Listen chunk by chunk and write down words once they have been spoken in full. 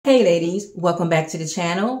Hey ladies, welcome back to the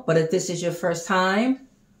channel. But if this is your first time,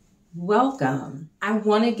 welcome. I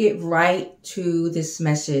want to get right to this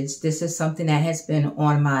message. This is something that has been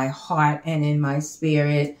on my heart and in my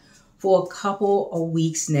spirit for a couple of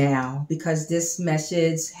weeks now, because this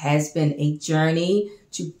message has been a journey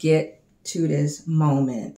to get to this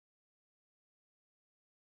moment.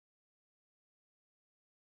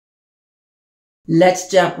 Let's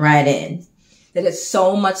jump right in. There's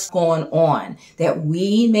so much going on that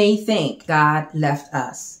we may think God left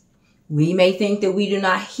us. We may think that we do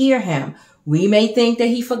not hear him. We may think that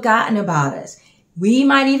he's forgotten about us. We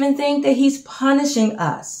might even think that he's punishing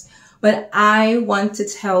us. But I want to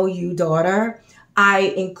tell you, daughter,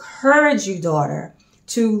 I encourage you, daughter,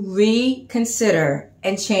 to reconsider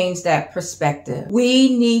and change that perspective.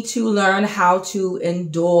 We need to learn how to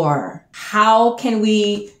endure. How can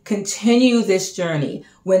we continue this journey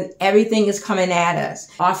when everything is coming at us?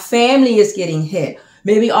 Our family is getting hit.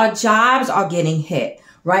 Maybe our jobs are getting hit,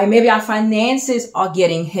 right? Maybe our finances are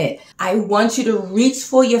getting hit. I want you to reach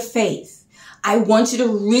for your faith. I want you to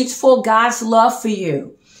reach for God's love for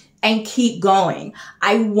you and keep going.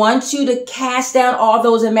 I want you to cast down all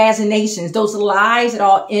those imaginations, those lies that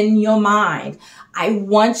are in your mind. I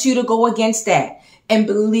want you to go against that and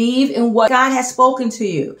believe in what God has spoken to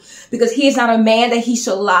you, because he is not a man that he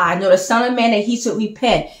should lie, nor the son of man that he should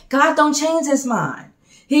repent. God don't change his mind.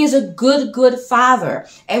 He is a good father,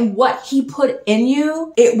 and what he put in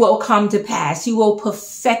you, it will come to pass. He will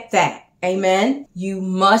perfect that. Amen. You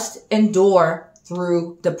must endure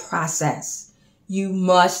through the process. You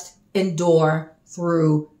must endure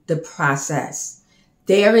through the process.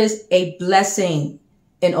 There is a blessing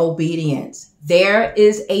in obedience. There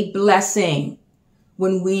is a blessing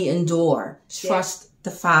when we endure. Trust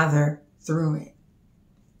the Father through it.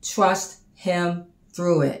 Trust him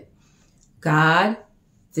through it. God,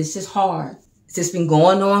 this is hard. This has been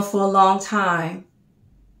going on for a long time.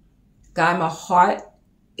 God, my heart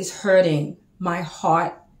is hurting. My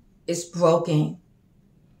heart is broken.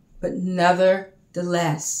 But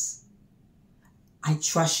nevertheless, I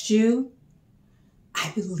trust you.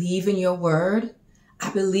 I believe in your word. I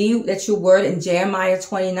believe that your word in Jeremiah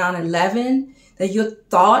 29:11, that your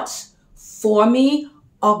thoughts for me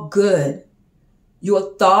are good.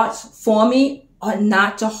 Your thoughts for me are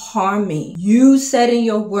not to harm me. You said in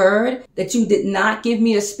your word that you did not give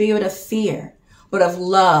me a spirit of fear, but of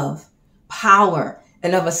love, power,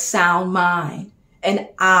 and of a sound mind. And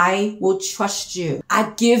I will trust you.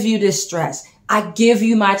 I give you this stress. I give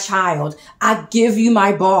you my child. I give you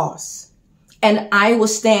my boss. And I will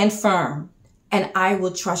stand firm. And I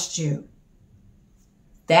will trust you.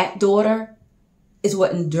 That, daughter, is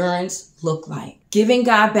what endurance look like. Giving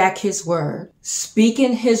God back his word.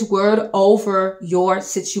 Speaking his word over your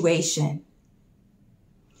situation.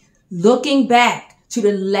 Looking back to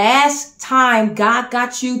the last time God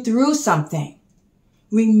got you through something.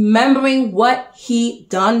 Remembering what he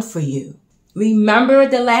done for you. Remember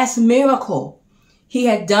the last miracle he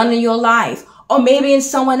had done in your life. Or maybe in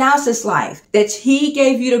someone else's life, that he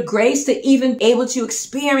gave you the grace to even be able to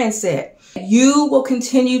experience it. You will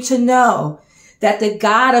continue to know that the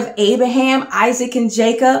God of Abraham, Isaac, and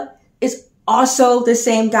Jacob is also the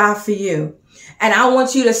same God for you. And I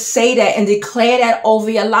want you to say that and declare that over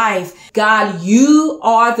your life. God, you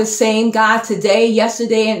are the same God today,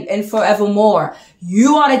 yesterday, and forevermore.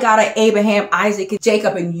 You are the God of Abraham, Isaac, and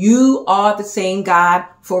Jacob, and you are the same God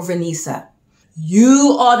for Vernica.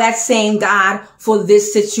 You are that same God for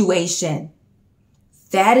this situation.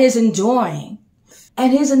 That is enduring.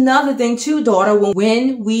 And here's another thing too, daughter.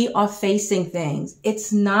 When we are facing things,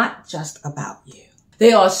 it's not just about you.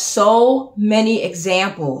 There are so many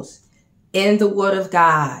examples in the Word of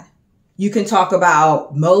God. You can talk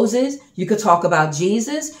about Moses. You can talk about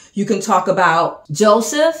Jesus. You can talk about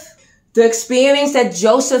Joseph. The experience that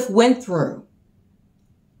Joseph went through.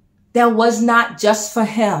 That was not just for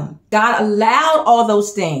him. God allowed all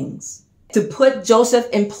those things to put Joseph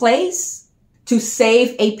in place to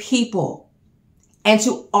save a people and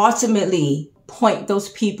to ultimately point those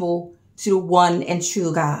people to the one and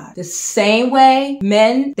true God. The same way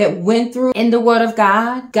men that went through in the word of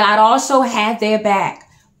God, God also had their back.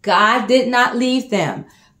 God did not leave them.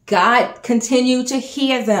 God continued to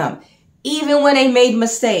hear them. Even when they made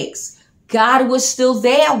mistakes, God was still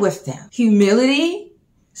there with them. Humility,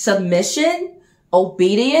 submission,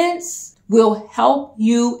 obedience will help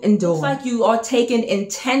you endure. It's like you are taking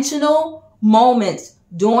intentional moments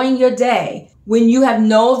during your day when you have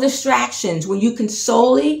no distractions, when you can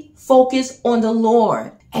solely focus on the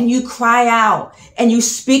Lord and you cry out and you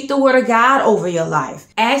speak the word of God over your life.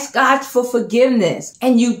 Ask God for forgiveness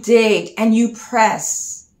and you dig and you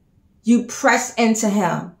press You press into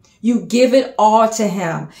him. You give it all to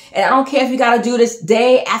him. And I don't care if you got to do this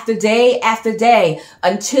day after day after day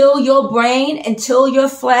until your brain, until your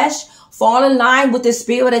flesh fall in line with the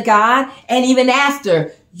Spirit of God. And even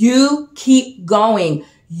after, you keep going.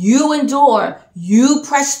 You endure. You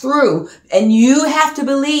press through. And you have to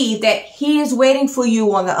believe that he is waiting for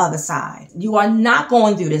you on the other side. You are not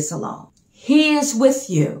going through this alone. He is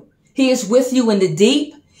with you. He is with you in the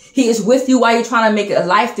deep. He is with you while you're trying to make a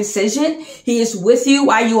life decision. He is with you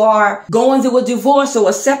while you are going through a divorce or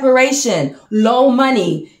a separation, low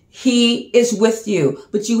money. He is with you,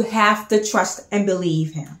 but you have to trust and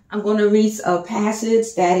believe him. I'm going to read a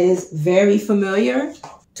passage that is very familiar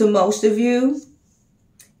to most of you,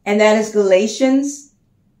 and that is Galatians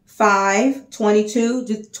 5:22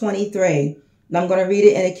 to 23. And I'm going to read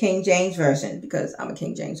it in a King James version because I'm a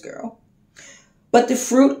King James girl. But the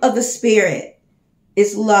fruit of the Spirit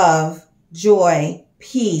is love, joy,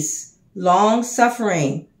 peace,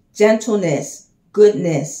 long-suffering, gentleness,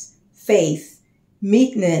 goodness, faith,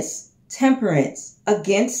 meekness, temperance.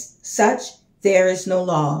 Against such there is no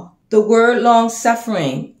law. The word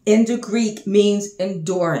long-suffering in the Greek means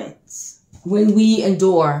endurance. When we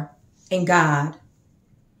endure in God,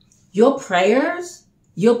 your prayers,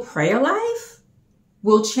 your prayer life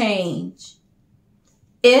will change.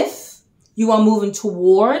 If you are moving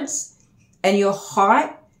towards and your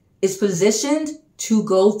heart is positioned to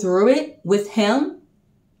go through it with him,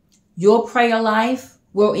 your prayer life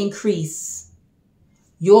will increase.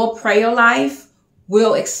 Your prayer life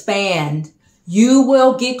will expand. You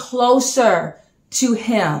will get closer to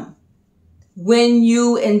him. When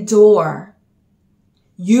you endure,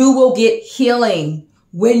 you will get healing.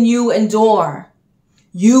 When you endure,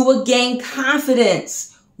 you will gain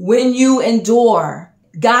confidence. When you endure,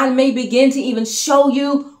 God may begin to even show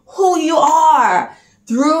you who you are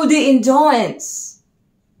through the endurance.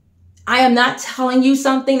 I am not telling you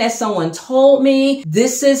something that someone told me.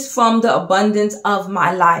 This is from the abundance of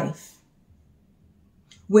my life.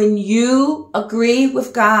 When you agree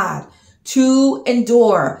with God to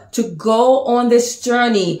endure, to go on this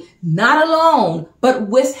journey, not alone, but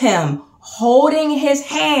with him, holding his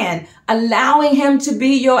hand, allowing him to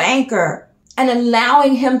be your anchor, and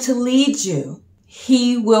allowing him to lead you,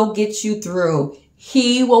 he will get you through.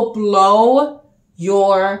 He will blow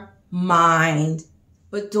your mind.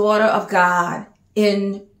 But daughter of God,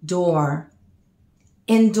 endure.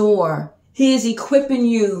 Endure. He is equipping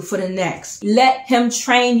you for the next. Let him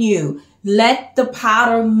train you. Let the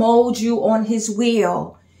potter mold you on his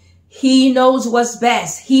wheel. He knows what's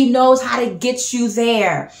best. He knows how to get you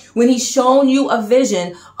there. When he's shown you a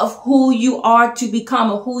vision of who you are to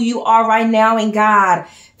become or who you are right now in God,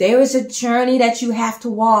 there is a journey that you have to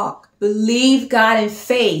walk. Believe God in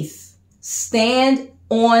faith. Stand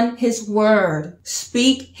on his word.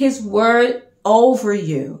 Speak his word over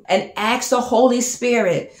you and ask the Holy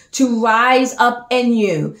Spirit to rise up in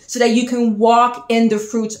you so that you can walk in the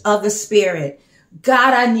fruits of the Spirit.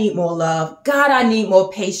 God, I need more love. God, I need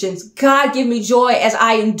more patience. God, give me joy as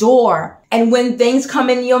I endure. And when things come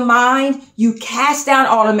in your mind, you cast down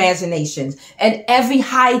all imaginations and every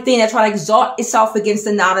high thing that tries to exalt itself against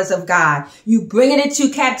the knowledge of God. You bring it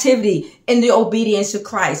into captivity in the obedience to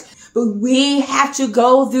Christ. But we have to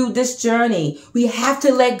go through this journey. We have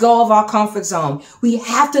to let go of our comfort zone. We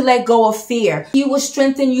have to let go of fear. He will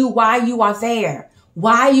strengthen you while you are there,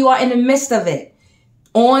 while you are in the midst of it.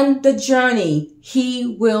 On the journey,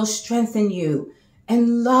 he will strengthen you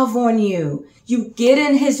and love on you. You get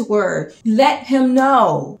in his word. Let him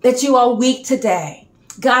know that you are weak today.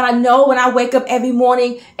 God, I know when I wake up every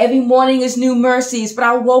morning is new mercies, but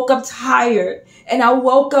I woke up tired and I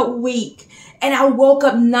woke up weak and I woke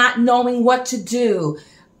up not knowing what to do.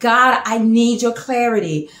 God, I need your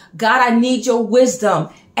clarity. God, I need your wisdom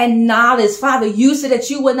and knowledge. Father, you said that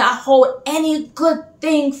you would not hold any good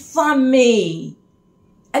thing from me.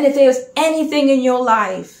 And if there's anything in your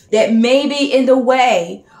life that may be in the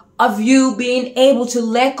way of you being able to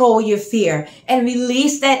let go of your fear and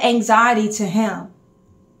release that anxiety to him,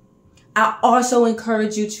 I also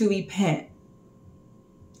encourage you to repent.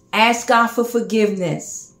 Ask God for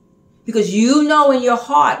forgiveness because you know in your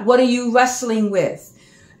heart, what are you wrestling with?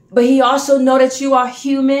 But he also know that you are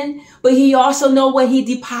human, but he also know what he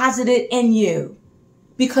deposited in you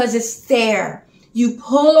because it's there. You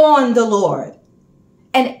pull on the Lord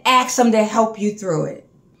and ask him to help you through it.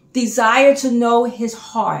 Desire to know his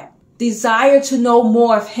heart. Desire to know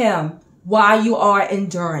more of him while you are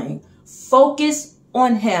enduring. Focus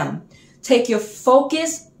on him. Take your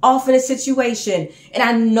focus off of the situation. And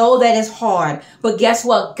I know that is hard, but guess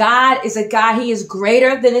what? God is a God. He is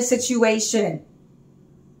greater than the situation.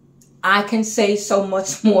 I can say so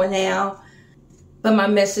much more now, but my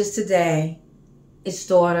message today is,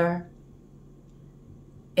 daughter,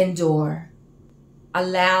 endure.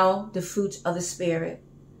 Allow the fruit of the Spirit,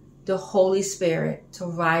 the Holy Spirit, to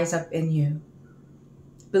rise up in you.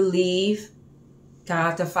 Believe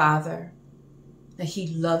God the Father, that He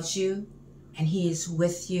loves you and He is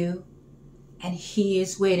with you and He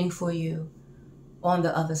is waiting for you on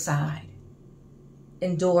the other side.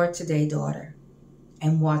 Endure today, daughter,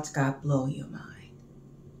 and watch God blow your mind.